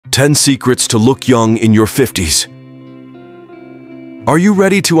10 Secrets to Look Young in Your 50s. Are you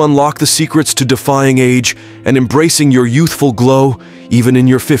ready to unlock the secrets to defying age and embracing your youthful glow, even in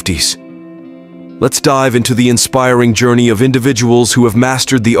your 50s? Let's dive into the inspiring journey of individuals who have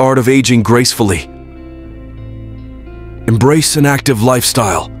mastered the art of aging gracefully. Embrace an active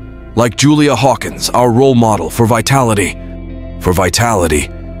lifestyle, like Julia Hawkins, our role model for vitality. For vitality,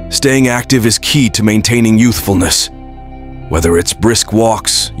 staying active is key to maintaining youthfulness. Whether it's brisk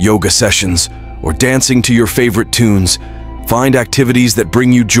walks, yoga sessions, or dancing to your favorite tunes, find activities that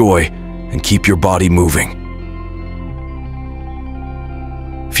bring you joy and keep your body moving.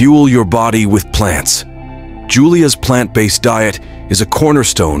 Fuel your body with plants. Julia's plant-based diet is a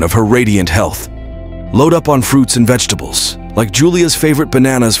cornerstone of her radiant health. Load up on fruits and vegetables, like Julia's favorite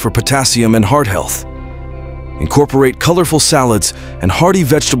bananas for potassium and heart health. Incorporate colorful salads and hearty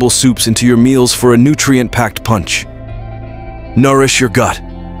vegetable soups into your meals for a nutrient-packed punch. Nourish your gut.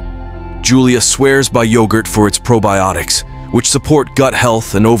 Julia swears by yogurt for its probiotics, which support gut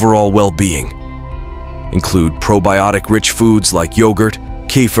health and overall well-being. Include probiotic-rich foods like yogurt,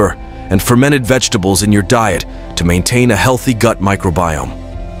 kefir, and fermented vegetables in your diet to maintain a healthy gut microbiome.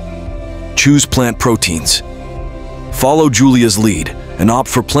 Choose plant proteins. Follow Julia's lead and opt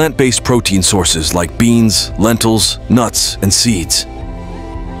for plant-based protein sources like beans, lentils, nuts, and seeds.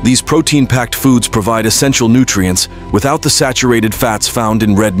 These protein-packed foods provide essential nutrients without the saturated fats found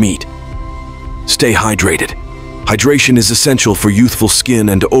in red meat. Stay hydrated. Hydration is essential for youthful skin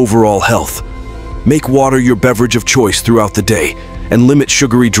and overall health. Make water your beverage of choice throughout the day and limit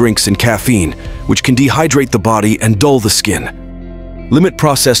sugary drinks and caffeine, which can dehydrate the body and dull the skin. Limit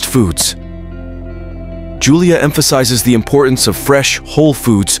processed foods. Julia emphasizes the importance of fresh, whole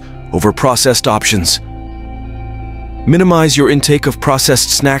foods over processed options. Minimize your intake of processed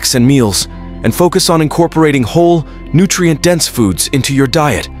snacks and meals and focus on incorporating whole, nutrient-dense foods into your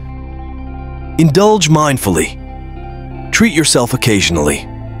diet. Indulge mindfully. Treat yourself occasionally,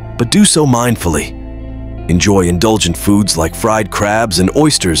 but do so mindfully. Enjoy indulgent foods like fried crabs and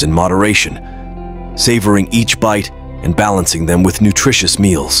oysters in moderation, savoring each bite and balancing them with nutritious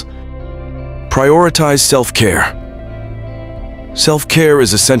meals. Prioritize self-care. Self-care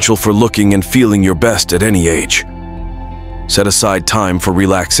is essential for looking and feeling your best at any age. Set aside time for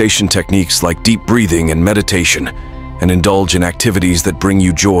relaxation techniques like deep breathing and meditation, and indulge in activities that bring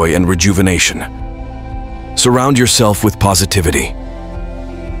you joy and rejuvenation. Surround yourself with positivity.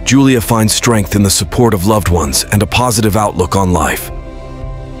 Julia finds strength in the support of loved ones and a positive outlook on life.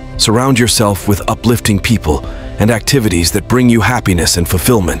 Surround yourself with uplifting people and activities that bring you happiness and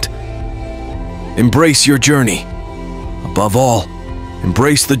fulfillment. Embrace your journey. Above all,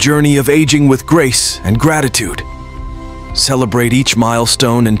 embrace the journey of aging with grace and gratitude. Celebrate each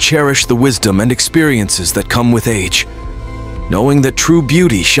milestone and cherish the wisdom and experiences that come with age, knowing that true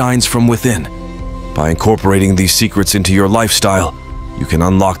beauty shines from within. By incorporating these secrets into your lifestyle, you can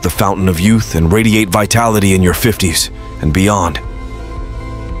unlock the fountain of youth and radiate vitality in your 50s and beyond.